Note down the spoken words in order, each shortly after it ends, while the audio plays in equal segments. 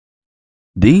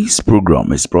This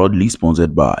program is proudly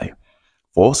sponsored by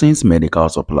Forsen's Medical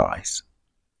Supplies,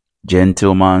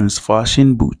 Gentleman's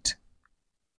Fashion Boot,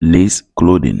 Lace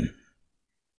Clothing,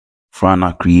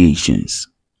 Frana Creations,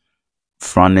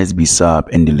 Franes Bisab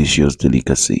and Delicious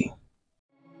Delicacy.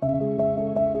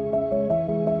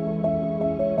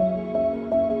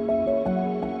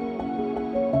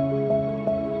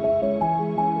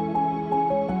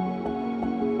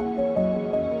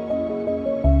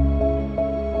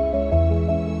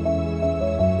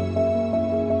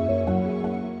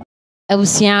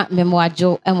 Ebusia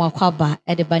memwajo enwakwaba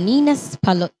ede Bernice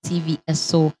TV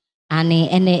eso ane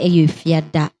ene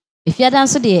eyefiada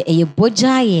nso de eye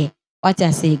bojaye what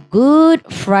I say Good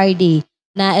Friday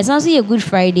na esanso ye Good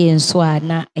Friday nso a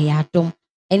na eyadom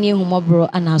ene humobro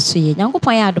anaso ye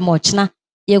nyankopon ya adom ochina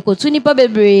ye kotu nipa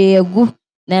bebre egu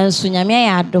na nso nyame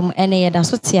ya adom ene ye da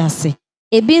so te ase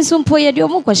ebi nso mpo ye de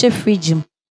omo kwahye fridge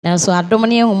na nso adom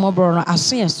ne humobro no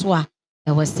aso ye so a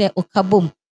ewo se okabom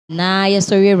na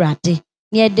yesori rade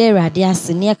near de rade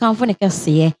ase near kamfo ne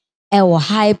kase ewo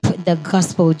hype the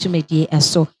gospel jumedi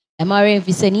eso Emari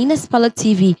Bernice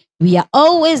TV, we are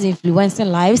always influencing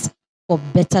lives for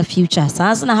better future.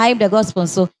 Sans na hype the gospel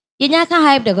so yenya can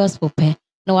hype the gospel pe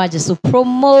no I just so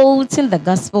promoting the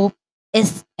gospel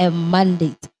is a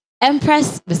mandate.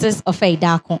 Empress Mrs. Ofei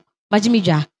Dako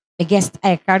Majimija the guest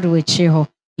I crowd with chiho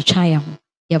ichaya ho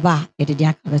yeba yede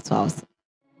aka beto house.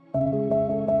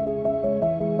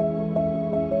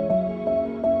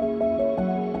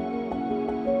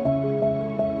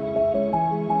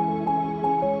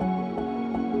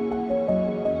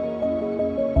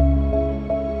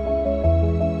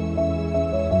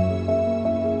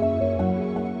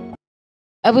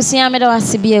 Ebusia me da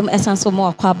wasibiem esanso mo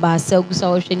akwaba se ogusa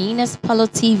wo Bernice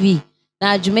TV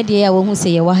na dwumede ya wo hu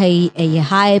se ye wa hai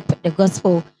hype the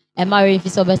gospel Emari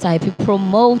so better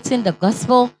promoting the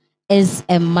gospel is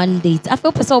a mandate. I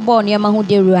feel person born near hu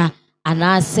deru a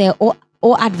ana se o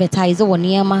advertise wo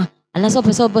near ana so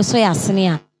person bo so ya sene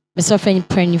a Mr. Friend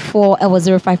 24 it was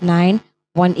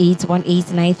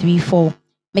 05918188934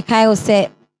 Mikhail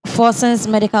said Forson's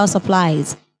Medical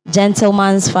Supplies,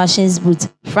 Gentleman's Fashions Boots,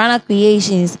 Frana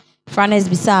Creations, Franes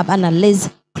Bisab, and Liz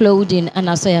Clothing, and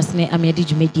also yasne amedi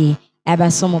jumedi.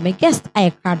 Eba somo me guest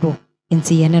I crado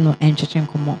into yeneno entertain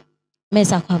komo.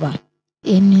 Mesa kwaba.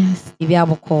 Yes. Ibi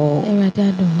aboko.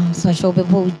 Erada do. So show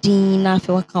people dina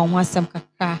fe waka ho asem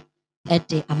kakra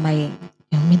ede amaye.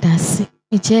 Me dasi.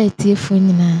 Me che etiefo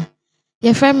nyina.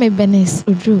 Ye friend me Bernice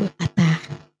Oduro ata.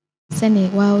 Sene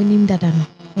wa onim dada no.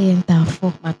 Me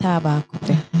ntafo mataba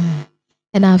kope.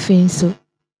 And I feel so.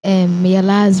 Me your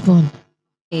last born.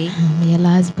 Okay. Me your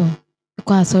last born.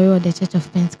 Because sorry of the Church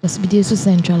of Pentecost. Be there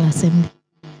Central Assembly.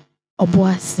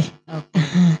 Obuasi. Okay.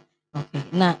 Okay.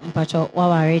 Na mpacho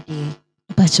wa ready.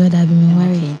 Mpacho da be me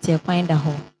worry. Okay. Te find the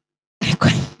hole.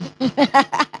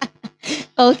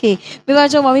 Okay.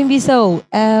 Mpacho mami bi so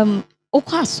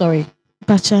okwa sorry.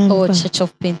 Mpacho. Oh, Church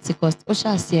of Pentecost. O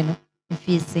sha se no. If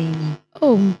saying.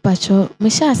 Oh, mpacho. Me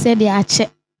sha se de ache.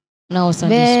 Now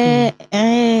Sunday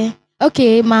school.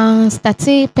 Okay, ma start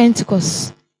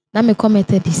Pentecost. Na me come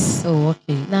Methodist. Oh,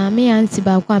 okay. Na me auntie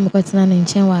ba kwa me kwetena na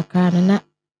nchen wa Accra na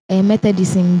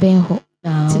Methodist in Benho.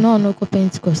 Ti no no ko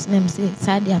Pentecost. Na me say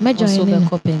sadia me join also be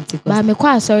ko Pentecost. Ba me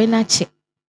kwa sorry na che.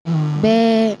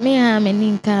 Be me ha me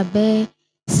ninka be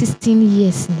 16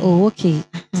 years. Oh, okay.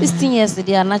 16 years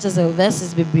they are not just a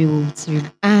verses be brave too.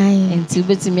 Ai. Enti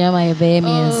betimi ama ye be me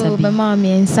ensa bi. Oh, be ma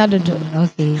me ensa dodo.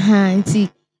 Okay. Ha, enti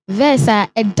verse a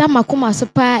edama koma so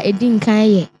pa edin kan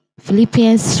ye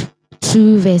Philippians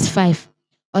 2 verse 5.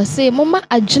 O say mama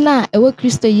adwena ewe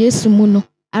Kristo Yesu mu no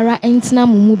ara entina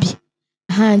mu bi.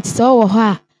 Ha nti so wo ho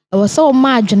a ewo so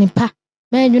ma adwene pa.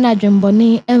 Ma adwena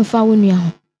adwenbone emfa wo nua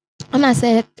ho. Ona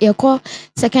say yeko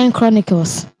 2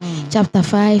 Chronicles chapter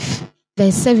 5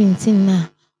 verse 17 na.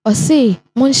 O say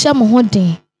monhya mo ho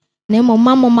den na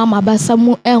mama basa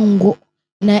mu engo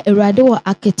na Awurade wo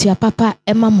aketua papa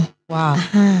emamo. Wow.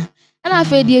 And I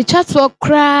feel the chat for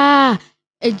cry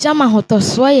a jama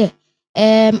hotoso ye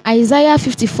Isaiah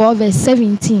 54 verse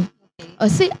 17. O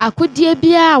say akudie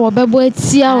bia wo bebo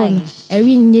atia won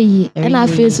ewi nye yi. And I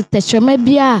feel so techrema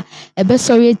bia ebe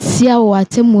sorry atia wo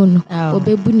atemu no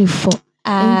obebu ni fo.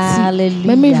 Hallelujah.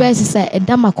 Memory verses a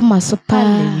edama kuma so pa.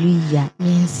 Hallelujah.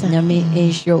 Yes. Nyame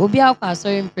ensure obi akwa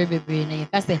sorry mpre bebre na ye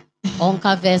ka say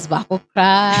onka verse ba ko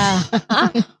kra.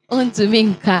 Onto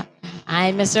minka.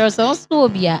 I Mr. So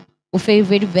bia o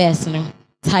favorite verse no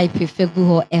type fegu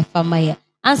ho efamaya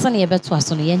ansa na yebeto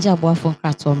aso no yenja aboafo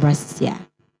nkrato ombrasisia.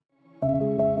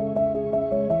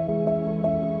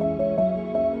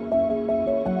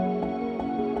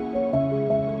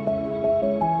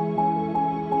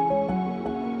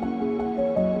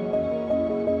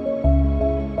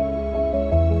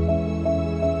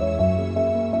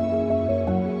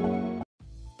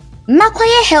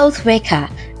 Makoye health worker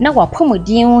na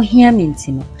wapomodin ho hia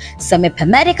mentino. Se mepe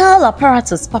medical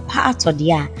apparatus papa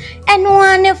atodia. Eno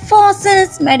ane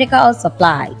Forces medical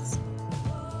supplies.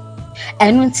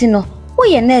 Eno ntino,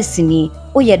 uye nurse ni,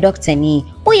 uye doctor ni,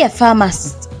 uye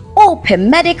pharmacist. Ope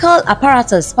medical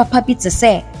apparatus papa bi te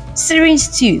se syringe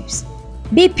tubes,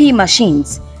 BP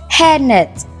machines,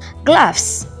 hairnet,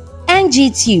 gloves,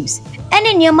 NG tubes,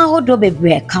 any nyama hodo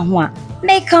bebre ka ho a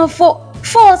make am for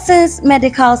Forces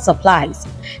medical supplies.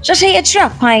 Shoshe yetira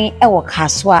kwan ewo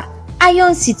Kaswa,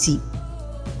 Iron City,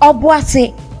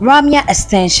 Obuase, Ramia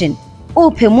extension.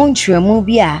 Ope muntremu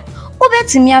bi a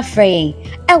obetimi afre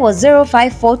ewo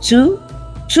 0542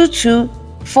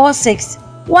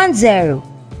 224610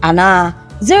 ana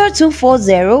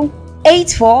 0240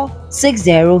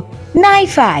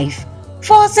 846095.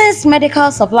 Forces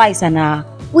medical supplies ana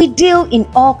we deal in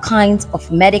all kinds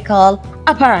of medical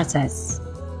apparatus.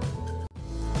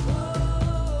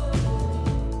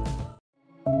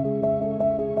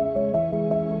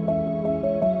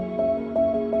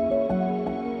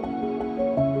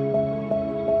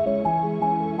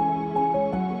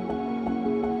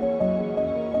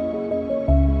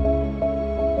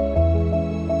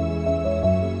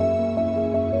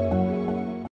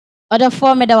 Other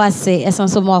form that was say, as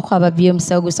so more quaba bium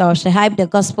so hype the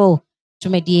gospel to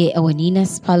me dear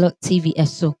Bernice Oduro TV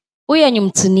so. We are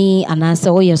tuni and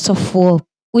answer we are software,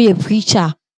 we are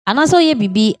preacher, and also ye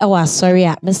bibi our sorry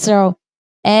at Mr.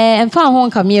 And found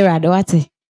one camera do what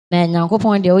na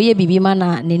nyankopon de we bibi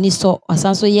mana neni so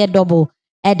asanso ye double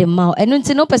at the mouth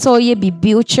and no person ye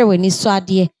bibi uche when is so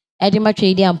ade at the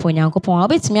matri de ampo nyankopon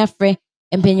obetimi afre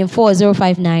empenyin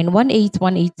 4059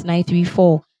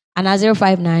 1818934 and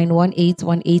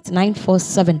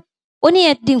 05918188947. Oni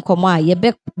edin komo a ye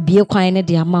be bie kwan ne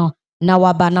de ama na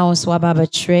waba na so waba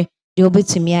betre de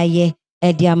obetumi aye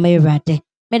e de ama Ewurade.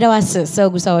 Meda was so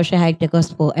gusa wo hype the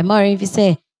gospel. And more if you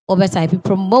say over type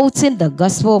promoting the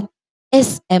gospel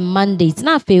is a mandate.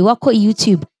 Na fe wako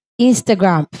YouTube,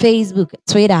 Instagram, Facebook,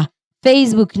 Twitter.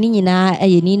 Facebook ni nyina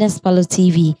e Bernice Oduro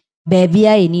TV. Baby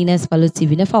a Bernice Oduro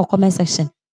TV. Na fa comment section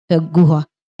fe gu ho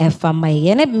e fa my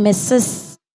yene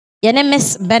Mrs. Yene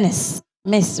Miss Bernice,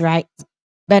 Miss right?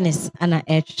 Bernice ana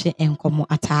eche enkomo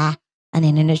ata ana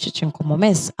ene eche enkomo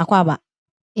Miss akwaba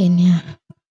Enya.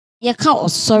 Ye ka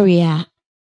osori a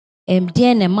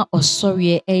de na ma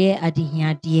osori eye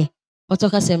adehiade.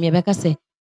 Otoka se me beka se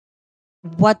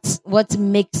what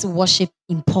makes worship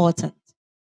important?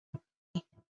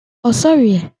 Oh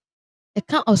sorry. I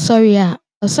can't sorry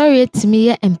sorry timi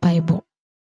ye empaibo.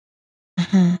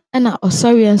 Ana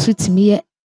sorry nso timi ye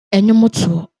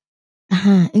enwomoto.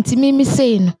 Nti me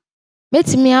say no.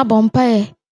 Metimi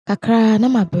abompae kakra na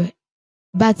mabre.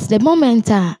 But the moment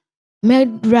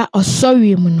medra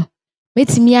sorry mu no.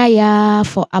 Metimi aya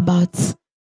for about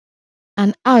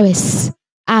an hours.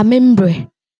 Membre.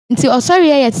 Nti sorry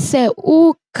ye say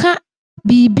u ka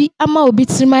bibi ama obi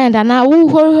tirima na wo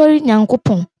hori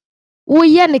nyankopon. Wo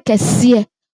ye ne kese.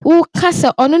 Wo ka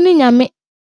se ono ne nyame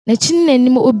na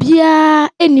chinnanim obia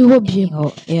eni ho biem.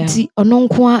 Nti ono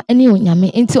nko a eni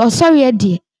onyame. Nti osori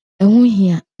de ehun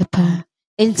hia epa.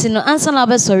 Nti no ansa na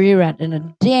be sorry rad no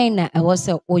den na e was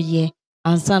say oye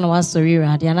ansa na was sorry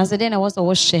rad. And as den na was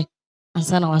wo hye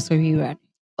ansa na was sorry rad.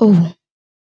 Oh.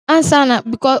 Ansa na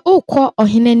because ukọ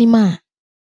ohenanim a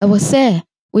e was say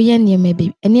oye niam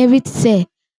be. Eni every say e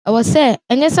was say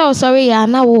enye say sorry ya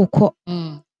na wo ukọ.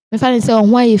 Me fa say on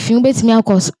why if you betimi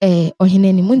akọ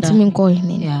ohenanim ntimi nkọ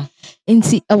ohenanim.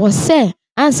 Nti e was say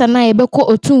ansa na ye bekọ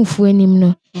otumfu anim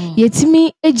no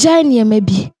yetimi egya niam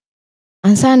bi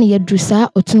ansa na ye drusa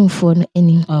otumfu no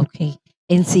anim. Okay.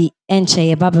 Nti enche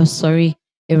ye baba sorry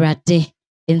Ewurade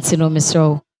nti no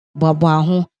mesro boabo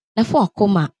aho na fa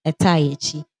akoma eta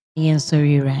yechi yen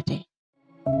sorry Ewurade.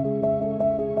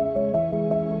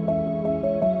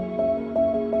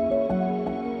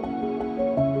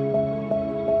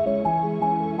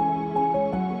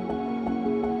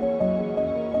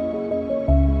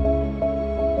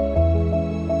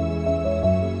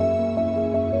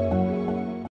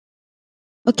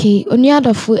 Okay,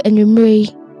 onuadofo enwumre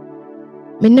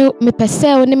me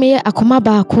pese oni me akoma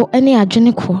baako ene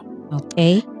adwene ko.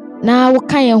 Okay. Na wo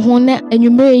kan ye ho na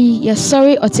enwumre yi ye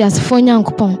sorry otiasefo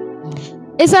nyankopon.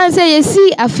 Esan say ye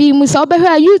see afi mu so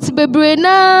obehwe youth bebre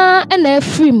na na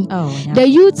afrim. The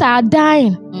youth are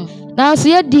dying. Now so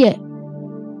ye de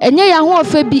enye ya ho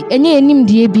ofa bi enye enim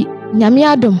de bi nyame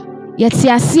adom ye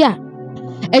tiase a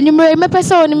enwumre me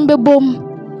pese oni mbebom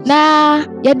na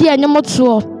ye de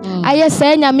enyomoto aye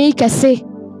say nyame kese.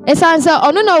 Esan say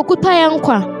ono na okuta ye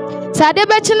nkwa. Sa de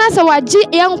be chi na se wagi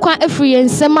ye nkwa afiri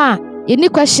ensem a Any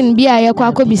question be a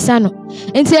yakwa bisano.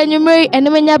 Enti enyumere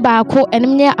enemenya baako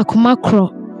enemenya akoma kro.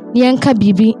 Ni enka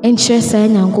bibi enkyerɛ saa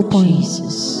Nyankopɔn.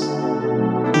 Jesus.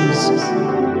 Jesus.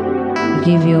 We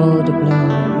give you all the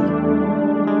glory.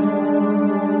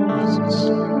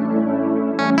 Jesus.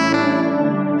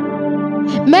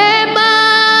 Mema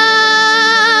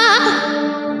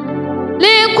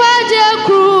likwaje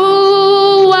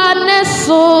kruwa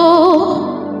neso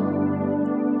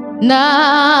na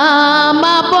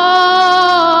mabo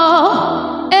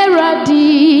eradi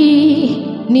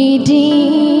nidi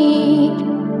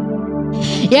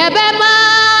yebema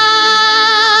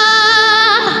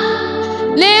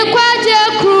likwaje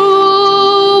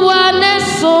kruwa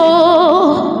neso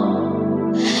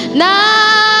na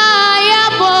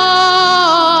yabo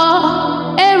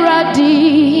eradi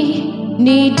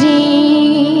nidi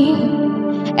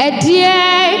edie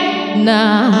na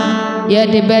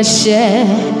yedebeshe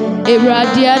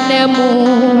eradi anemu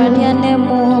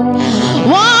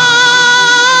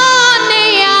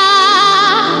waniya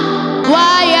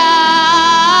waya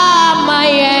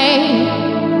maye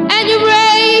enyure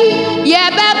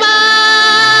yebema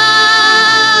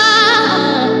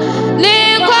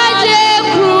likwaje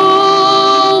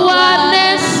kruwa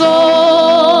neso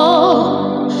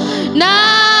na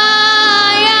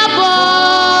yabo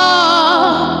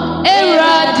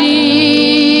eradi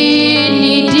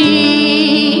nidi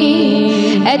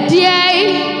edie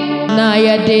na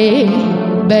yede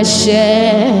beshe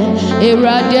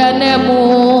eradi anemu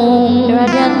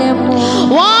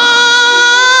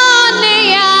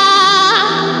waniya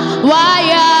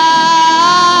waya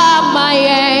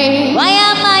maye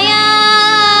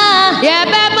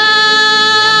yebema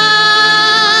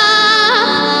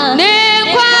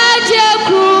likwaje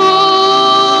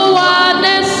kruwa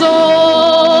neso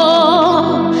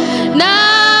na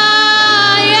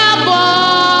yabo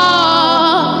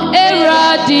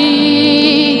eradi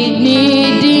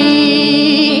nidi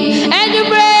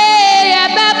enyumre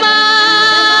yebema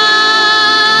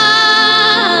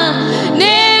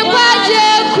likwaje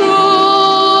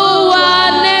kruwa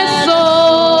neso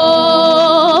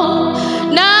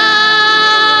na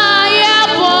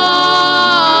yabo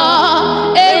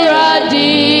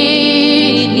eradi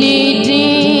nidi.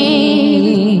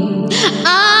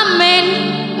 Amen.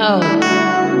 Oh,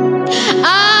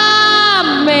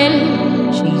 Amen.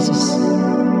 Jesus.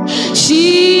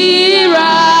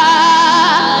 Shira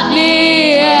ni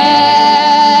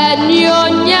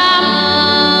enyonyam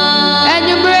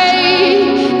enyumre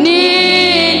ni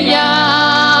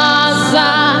nyasa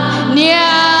ni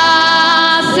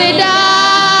asida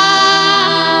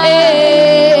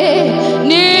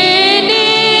ni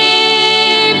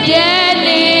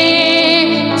bieni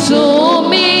to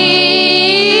me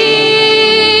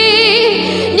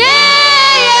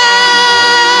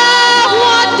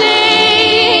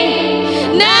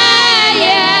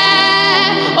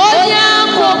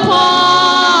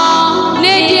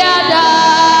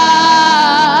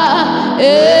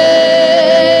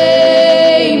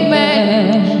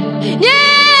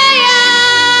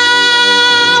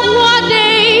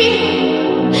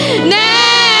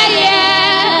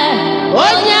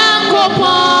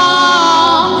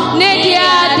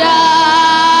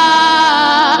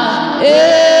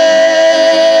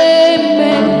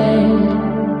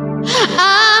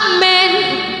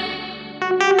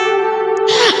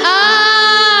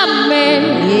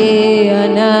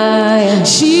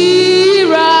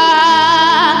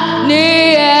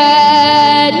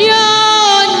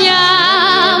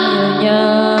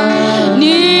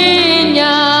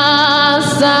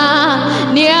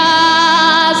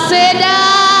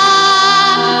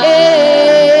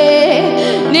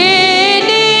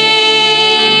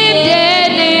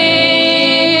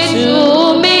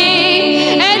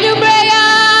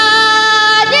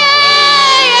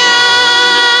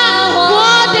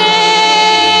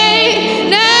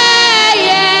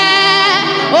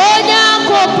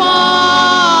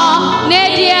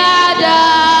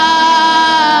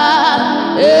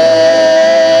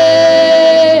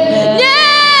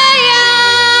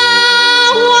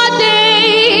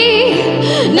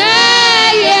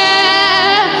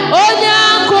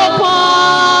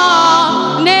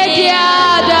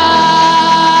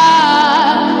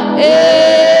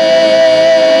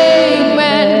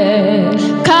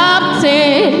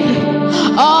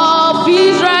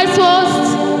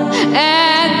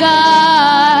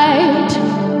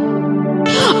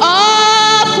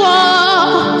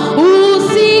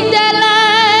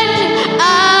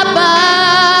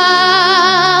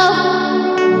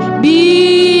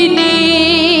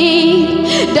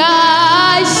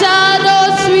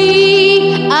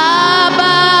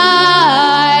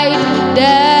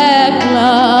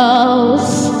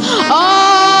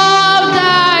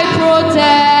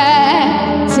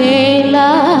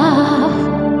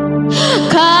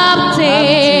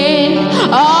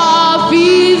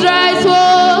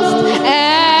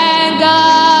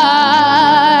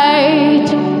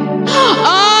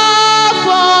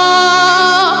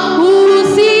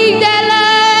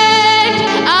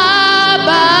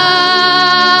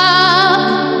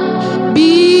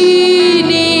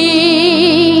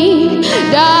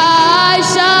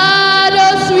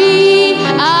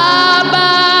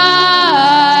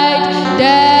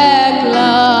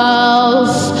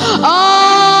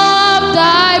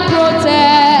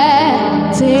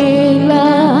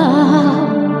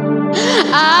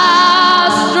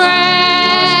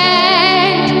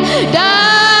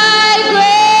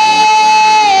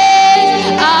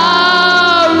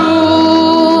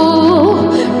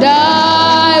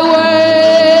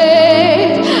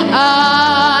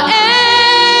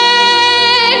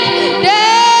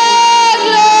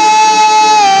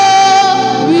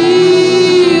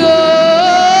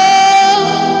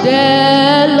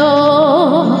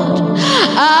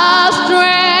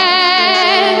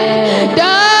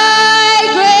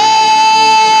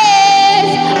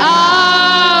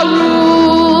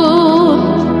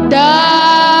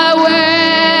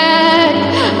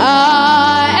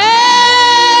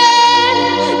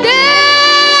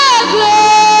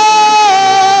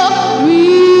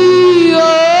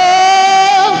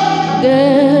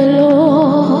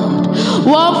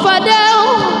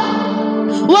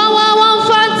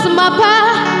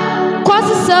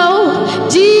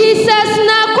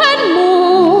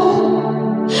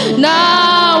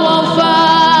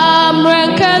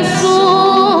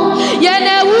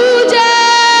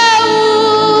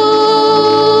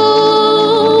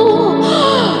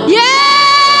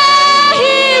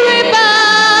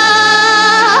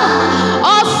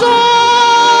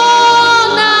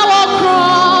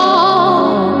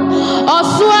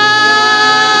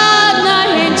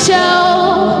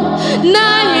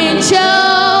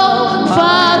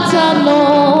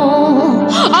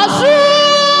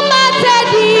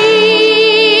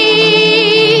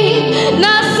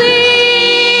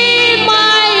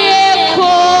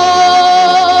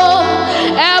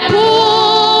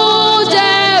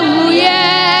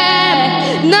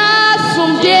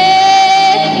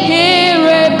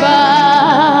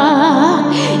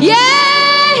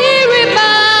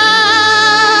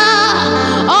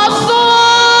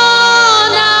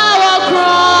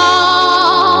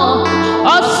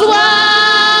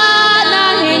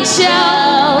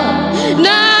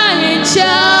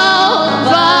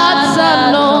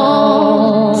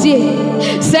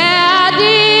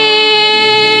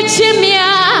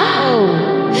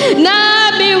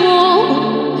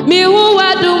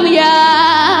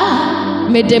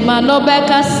me de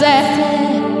manobeka se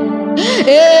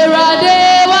erade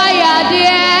wa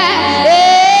yadie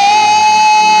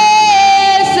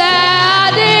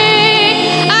sadi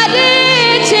adi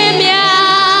chimia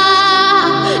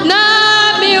na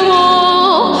miu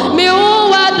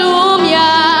wadumia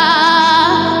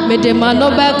me de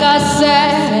manobeka se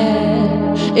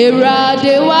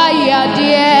erade wa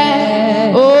yadie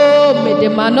oh me de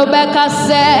manobeka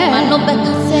se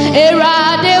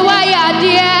erade wa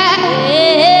yadie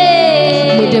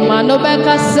me de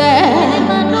manobeka se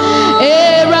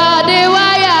erade wa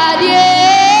yadie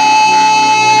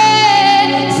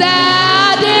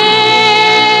sade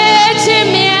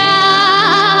chimia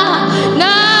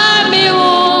na miu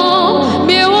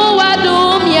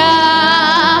wadumia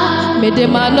me de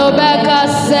manobeka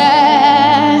se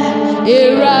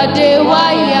erade wa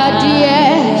yadie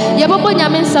yebobo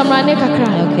nyame nsamrane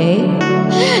kakra Okay.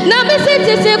 na me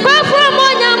sitisi kwa from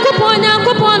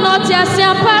onyankopon no ti ase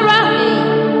apara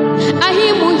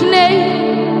ahimu hine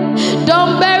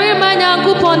don bury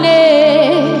manyankopon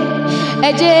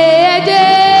eje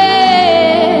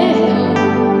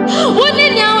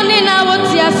woni na wo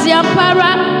ti ase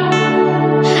apara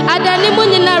adani mu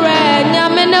nyina re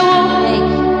nyame ne wo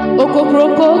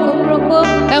okokroko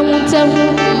ehuntehu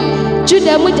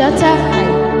juda mujata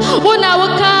wona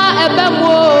woka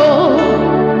ebemo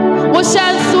wo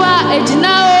shanswa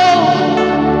ejinao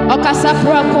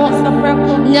okasaprako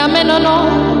nyame no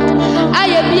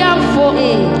aye biamfo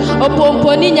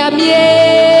opomponi nyame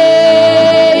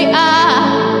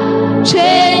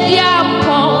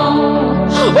chediampo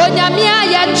o nyame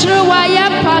aye truwa ya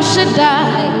pashida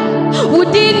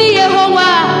udini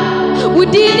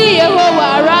yehowa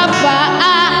rafa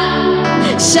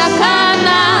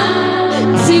shakana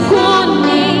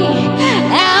tikuni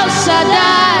el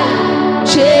shaddai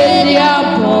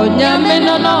chediampo nyame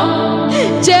no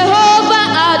Jehovah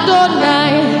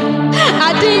Adonai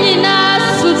Adinina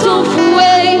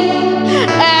Sutumfuwe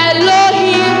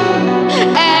Elohim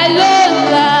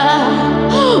Elola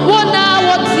Wona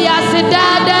woti ase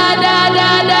da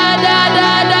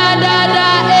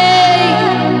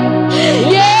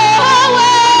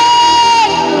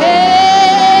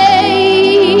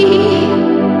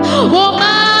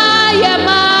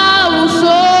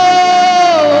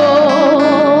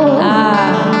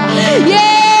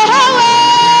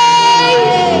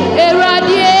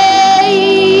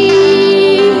Yahweh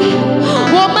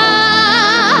Woma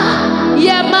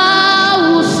yema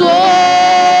uso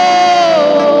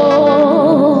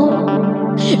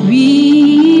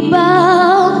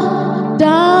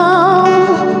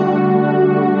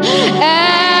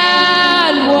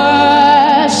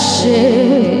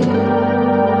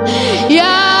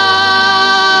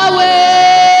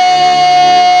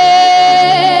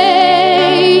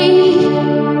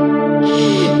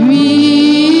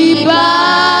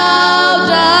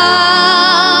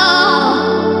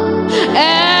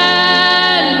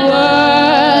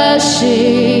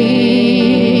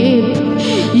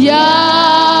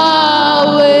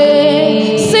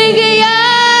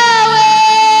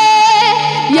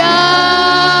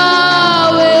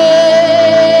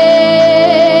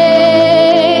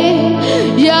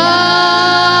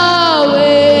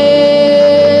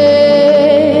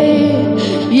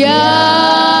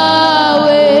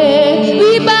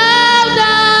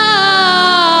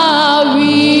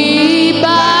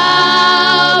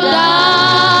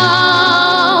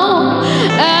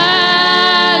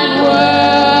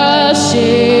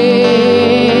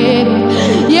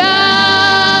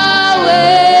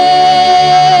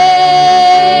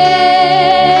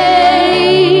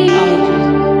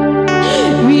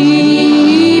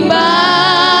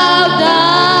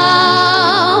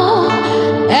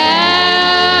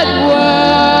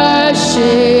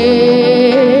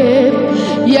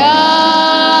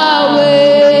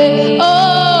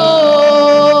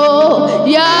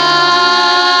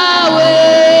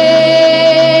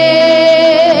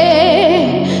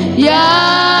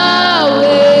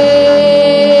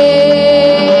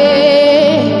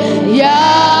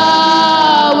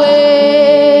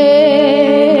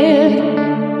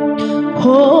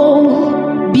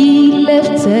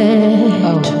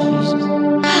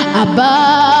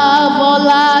above all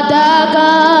other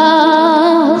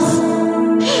gods.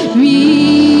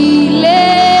 We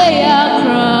lay our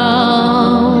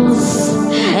crowns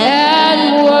and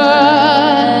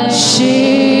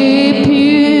worship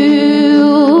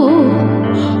you.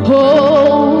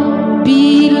 Oh,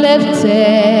 be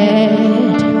lifted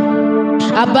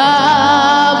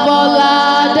above all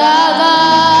other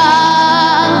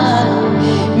gods.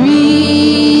 We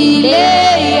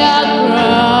lay our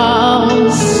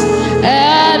crowns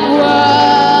and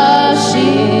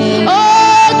worship.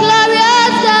 Oh, glorious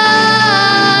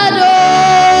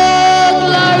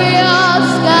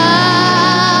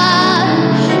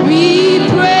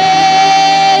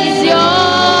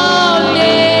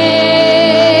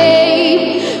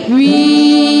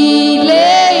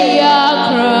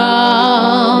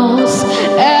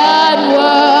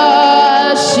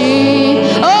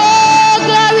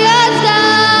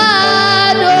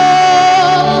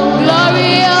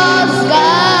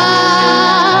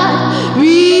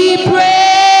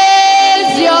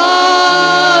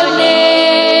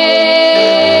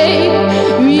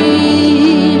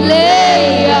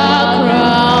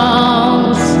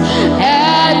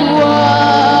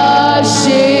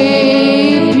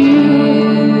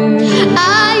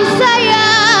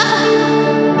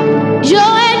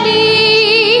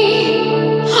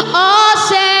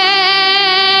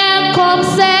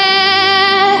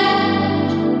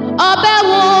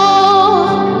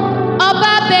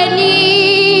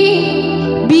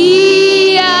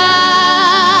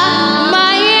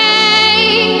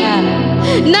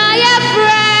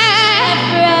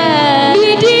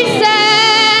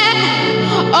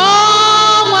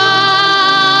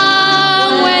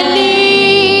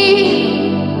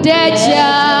deja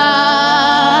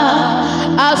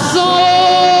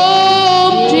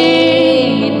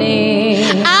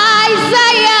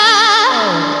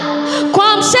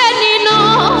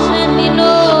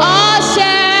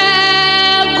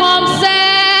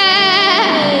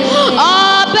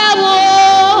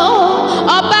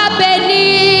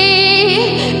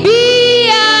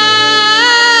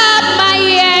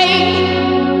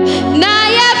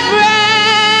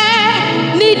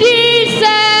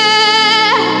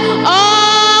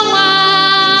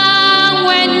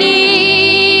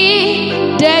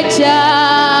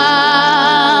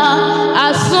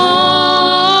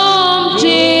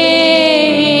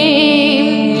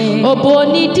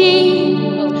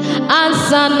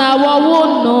Sana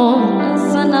wawono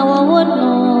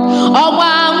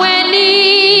Owa weni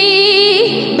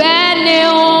bene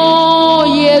o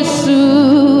Yesu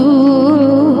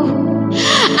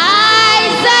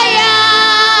Isaiah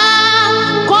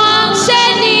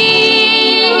komsheni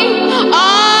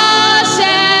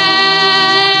Oshe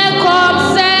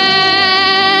komse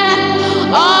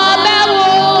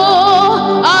Obewo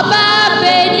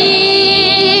Obabeni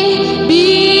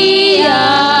Bia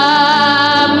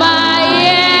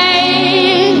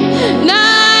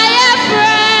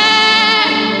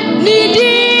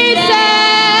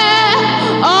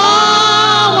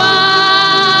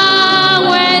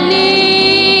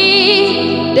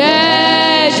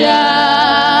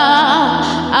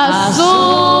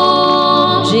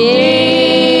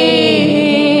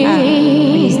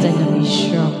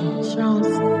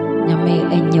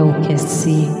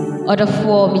Other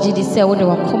four, Mijidi said, what do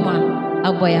I come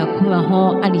a boy, I come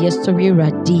home and your story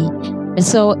ready. And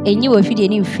so, and you, if you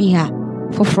didn't free her,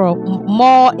 for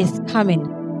more is coming,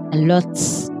 and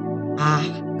lots are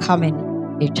coming.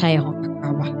 A child.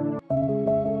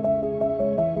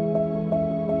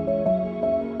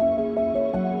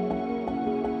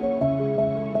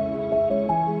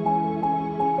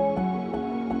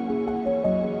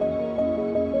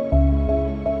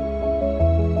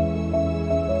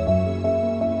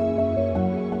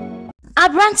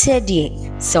 Abrante die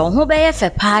so ho beye fe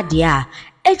pa die a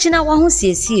ejina wa ho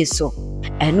siesie so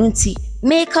enu nti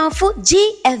make for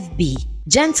GFB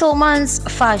Gentleman's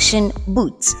Fashion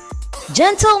Boots.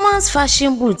 Gentleman's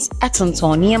Fashion Boots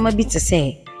atonton niam bi te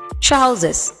say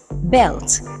trousers,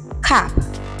 belt, cap,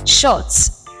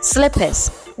 shorts,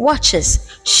 slippers, watches,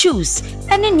 shoes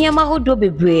ene niam ahodo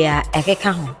bebre a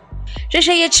ekeka ho.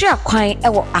 Hwehwe ye kira kwan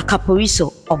ewo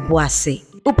Akaporiso Oboase.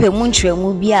 Upe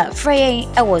muntremu bia frey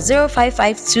ewo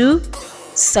 0552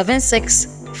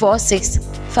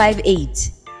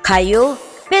 764658. Kayo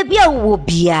baby awo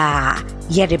bia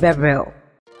yede bebrel.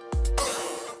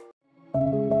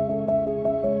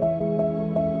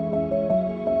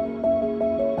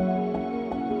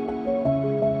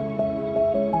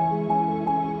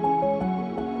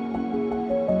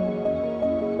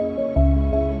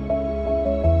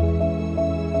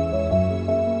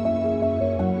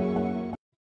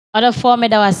 Other form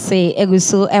that was say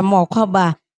eguso and more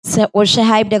kwaba se we share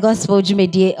hype the gospel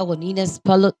jumedie e Bernice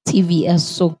Oduro TV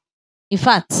so. In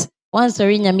fact, once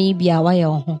orinya me bia wa ye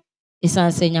ho.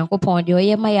 Isan se Nyankopon de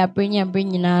oye ma ya bring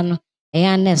na no e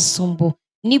ya na sombo.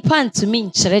 Nipa ntumi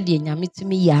nkyere de nyame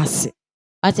tumi yase.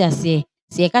 Ati ase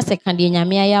se ka se kan de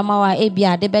nyame aya ma wa e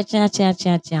bia de be kya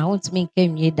wontumi nka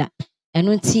nwie da.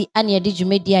 Eno nti ane de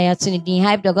jumedie ya to ne din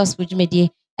hype the gospel jumedie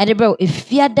e de bro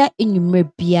efiada enyumre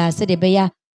bia se de be ya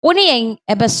Oni yen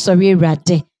ebe sorry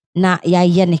rade na ya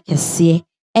ye ne kese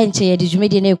enche ye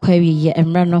dijumedi na ekwa wiye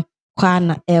emra no kwa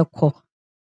na eko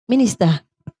minister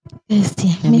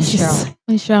Mrs.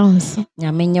 Insurance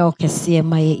nyamenya okese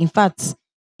maye in fact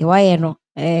e waye no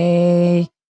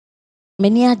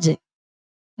meni age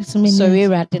sorry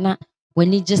rade na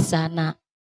wani jesa na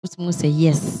utumu say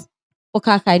yes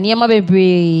okaka ni ema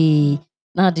bebre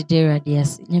na de rade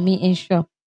yes nyame insure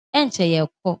enche ye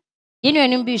ko Yenu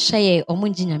enu bi hye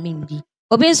omunji nyame ndi.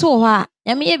 Obi nso ho a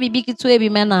nyame ye bibi kitu ebi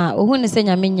me na ohu ne se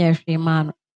nyame nya hwe ma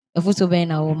no. Efuto ben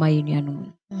na wo ma yenu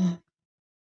anu.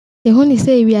 Ehu ne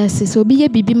se wi ase so obi ye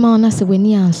bibi ma ona se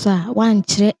wani anso a wan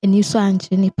kire ani so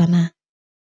ankire nipa na.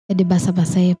 E de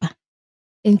basa ye ba.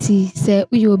 Enti se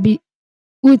uye obi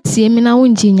utie mi na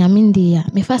wonji nyame ndi ya.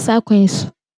 Me fa sa kwan so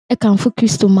e kanfo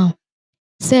Kristo ma.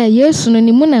 Se Yesu no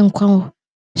ni mu na nkwa ho.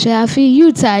 Hwe afi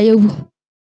youth a yewu.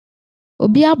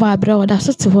 Obi ababra oda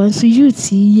so te won so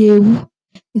youth yewu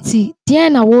nti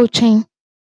den na wo twen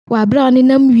wa bra ne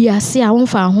nam wiase a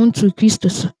wonfa ho nto Kristo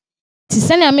so ti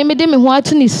sene a me de me ho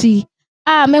ato ne sui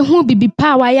a me hu bibi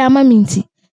pa wa ya ma minti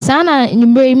sa na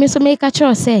nyumre me so me ka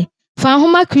kire se fa ho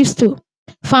ma Kristo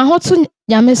fa ho to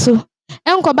nyame so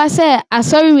enkoba se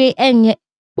asori we enye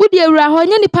Wodi ewura ho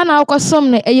nya nipa na akosom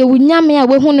no eye wunyame a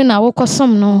wehu no na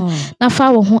akosom no na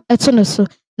fa wo ho eto no so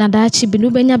na daachi bi no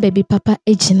benya baby papa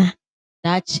ejina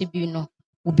daachi bi no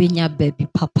ubenya baby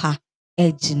papa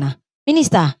ejina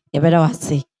minister ye better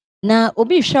wase na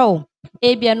obi hwe o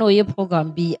ebia na oye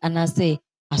program bi anase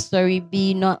asori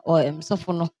bi no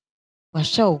sofo no wa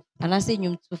show anase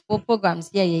nyumtufo programs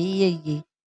ye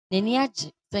nani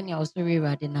age senia osori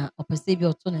rade na opese bi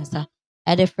oto nsa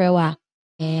ade frewa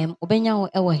obenya wo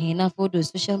ewo he na for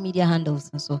those social media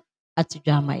handles so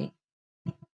atudwa ye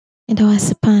enda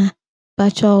wasipa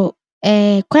bacho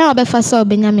kwa obefa so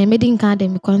obenya me medin kan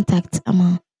dem contact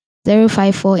ama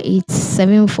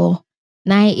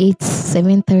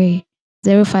 0548749873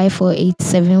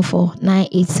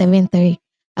 0548749873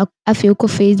 afei ko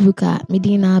Facebook a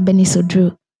medina Bernice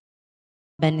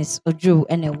Oduro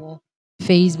ene wo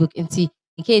Facebook nti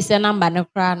in case number no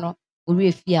kra no ori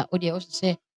efia o de o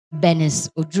hye Bernice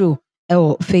Oduro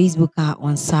ewo Facebook a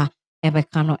onsa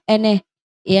ebeka no ene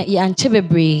ya anche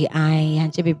bebre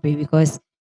because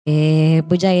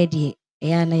boja ye de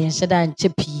ya na ye hyeda anche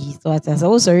pi so atasa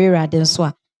wo sorry rade so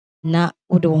a na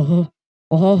wo de wo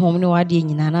ho ne wade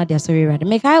nyina na de sorry rade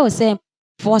make I was say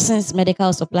Forces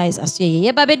Medical Supplies aso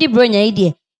ye ba bedi bronya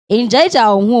ide enjaija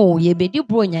ho ye bedi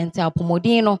bronya nti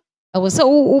apomodin no I was say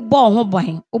wo bon ho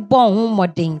ban wo bon ho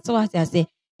modern so what I say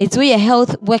it's we a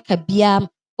health worker bia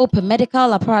open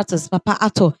medical apparatus papa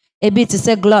ato ebi to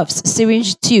say gloves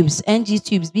syringe tubes NG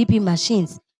tubes BP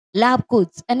machines lab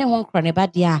coats anyone krone ba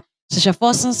dia social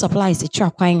Forces Supplies etwa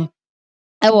kwan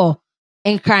ewo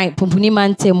enkran pumpuni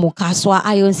mante mu kaswa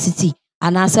Iron City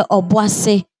anase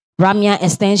oboase Ramia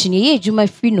extension ye juma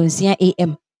free no 9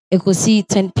 am ekosi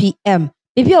 10 pm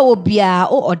baby o bia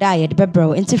o order ye de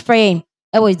bebro enti frame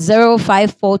e was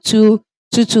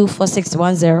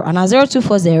 0542224610 and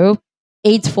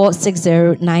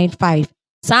 0240846095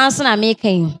 sanso na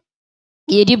making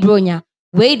ye di bronya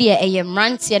we de eye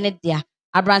mrantie ne dia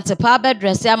abrante pa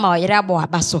bedress ama oyere abo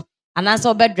abaso anase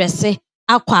obedress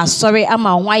akwa sorry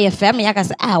ama ho aye fem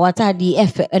yakase wata di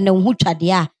efe na hu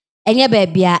twade a enye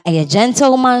baabia a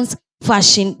gentleman's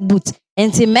fashion boot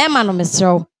enti mema no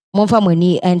mesro momfa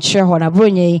mani enhwe ho na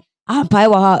bronye ampai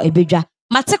wa ha ebedwa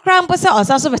matekra mpo se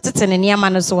osaso betete ne niama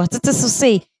no so watete so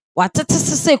sei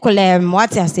kolem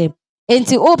what I say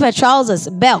enti open trousers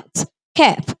belt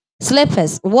cap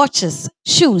slippers watches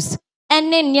shoes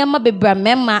ene niama bebra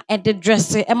mema e de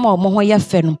dress e ma omo ho ye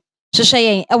fe no hwehwe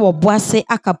yen e wo boase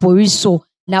akapori so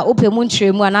na open mu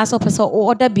ntremu anaso pese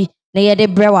order bi na ye de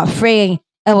brewa fraying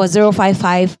it was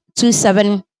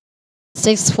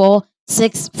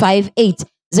 05527646658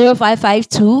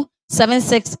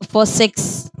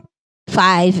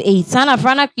 0552764658 Sana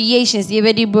Frana Creations ye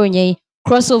ready bronye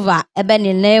crossover ebe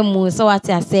ni nemu so what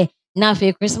I say na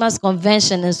fe Christmas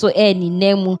convention and so ni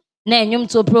nemu na enyum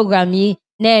to program yi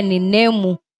na ni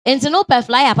nemu enti no per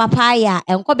flyer papaya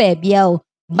enko ba bia o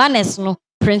banners no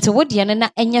print wood ye na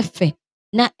enye fe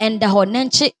na enda ho na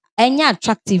nche enye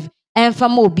attractive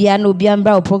enfama obia na obia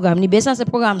mbra program ni be sense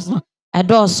programs no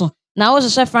adoso na wo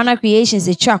hye Frana Creations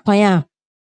etwa kwan a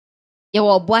ye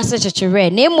wo boase chechere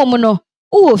na emom no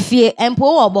wo fie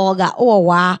empo wo boga wo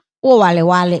wa wo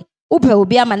wale upe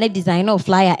obia ma na design no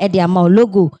flyer e de ama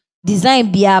logo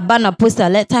design bia banner poster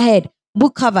letterhead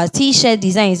book cover t-shirt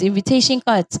designs invitation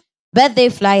cards birthday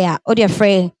flyer or their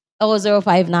friend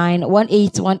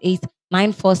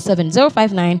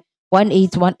 05918189470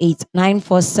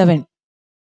 05918189470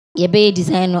 ye be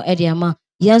design no e de ama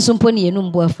yenso mpo ne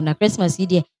yenum boafu na Christmas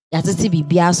ide yatete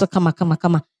bibia so kama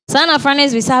Sana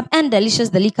Franes we have and delicious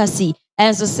delicacy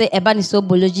and so say ebani so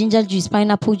bolo ginger juice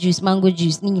pineapple juice mango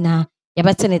juice nina ye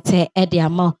betenete e de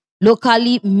ama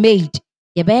locally made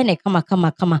ye be ne kama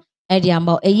e de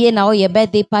ama eye na o ye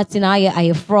birthday party na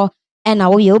aye fro e na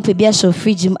o ye ope bia show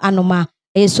fridge anoma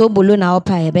e so bolo na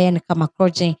opa ye be ne kama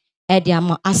krojen e de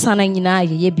ama asana nyina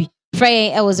ye bi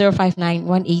frey e was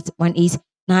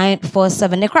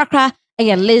 0591818947 ne krakra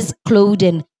e Liz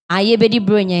clothing aye bedi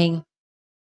bronyen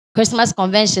Christmas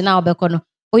convention na obeko no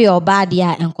oye oba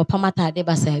dia enkopamata de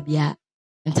basa bia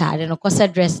ntade no kose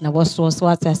dress na woso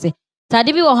atase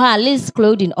tade bi wo ha Liz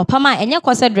clothing opama enye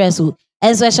kose dress o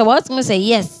enso ehye what me say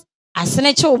yes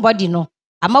asene che body no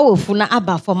ama wofu na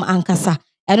aba from ankasa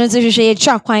eno nti hwehwe ye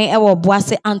twa kwan e wo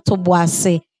boase anto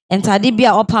boase ntade bi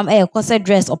a opam kose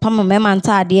dress opama mema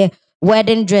ntade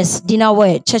wedding dress dinner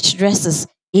wear church dresses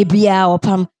ebia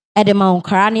opam edema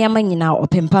onkara ne amanyina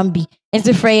opempam bi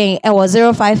enti fraying it was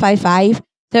 0555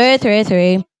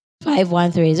 333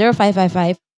 513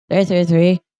 0555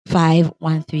 333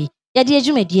 513 yadi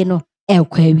adwumadie no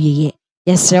ekwa wieye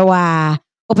yesrewa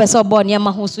opese obo ne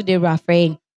ma ho so de ra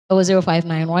fraying ɛwɔ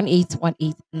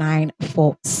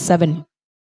 0591818947.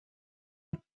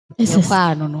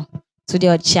 Yɛkɔ ano no so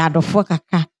deɛ ɔkye adɔfoɔ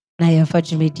kakra na yɛmfa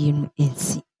dwumadie no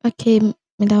ɛnsi. Okay,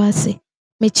 meda wase.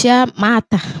 Mekyia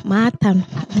Martha no.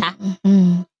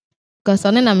 Because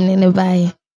ɔne na mene ne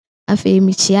baeɛ. Afei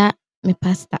mekyia me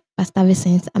pastor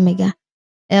Vincent Amega.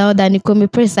 Elder Nico me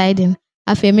presiding.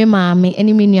 Afei me maame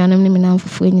ɛne me nuanom ne me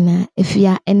namfofoɔ nyinaa.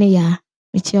 Efia ɛne ya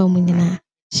mekyia ɔmo nyinaa.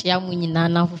 Kyia mo nyinaa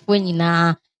namfofoɔ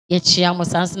nyinaa yɛkyia mo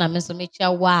sanso na me nso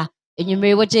mekyia wo a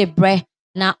enwumere wogye brɛ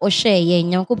na wohwɛ yɛ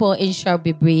Nyankopɔn nhyira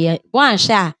bebree.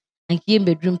 Wɔanhwɛ a anka yɛ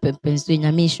mbɛduru mpɛmpɛn so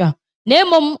Nyame nhyira. Na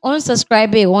mmom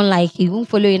unsubscribe, won like, won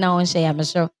follow na won share me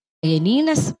so.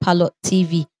 Bernice Oduro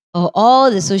TV or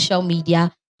all the social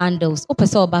media handles. Ope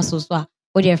so ba so a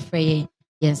wo dey frɛ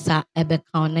yɛnsa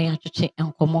ɛbɛka na yɛatwetwe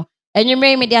nkɔmmɔ.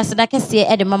 Enwumere me dia seda kɛse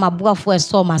ɛde mama boafo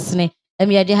ɛsɔ masene.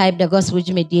 Emi yɛde hype the gospel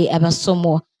dwumedie ɛbɛso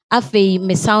mo. Afei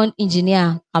me sound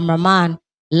engineer, cameraman,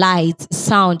 light,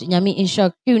 sound, Nyame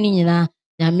ensure crew ni nyina,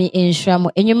 Nyame ensure mo.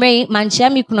 Enwumere manchia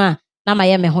me kunu a na ma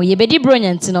ye me ho yebedi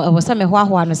bronya ntino e wo se me ho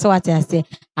ahoa no se wate ase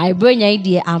ai bronya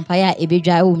idie ampaya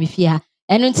ebedwa e wo me fie ha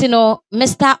eno ntino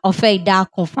Mr. Ofeida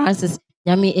Conferences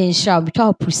Nyame ensure bitwa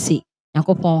opuse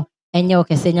yakopon enye o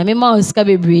kese Nyame ma o sika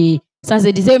bebre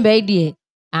sanse December idie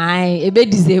ai ebe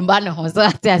December no ho so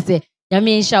wate ase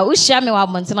Nyame ensure wo hia me wa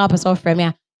montena person frɛ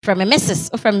me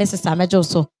Mrs. Amejo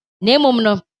so na emom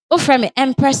no o frɛ me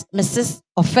Empress Mrs.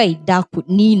 Ofeida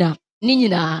Nina ni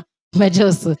nyina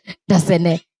mejo so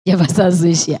dasene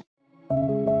Yavasanzishia.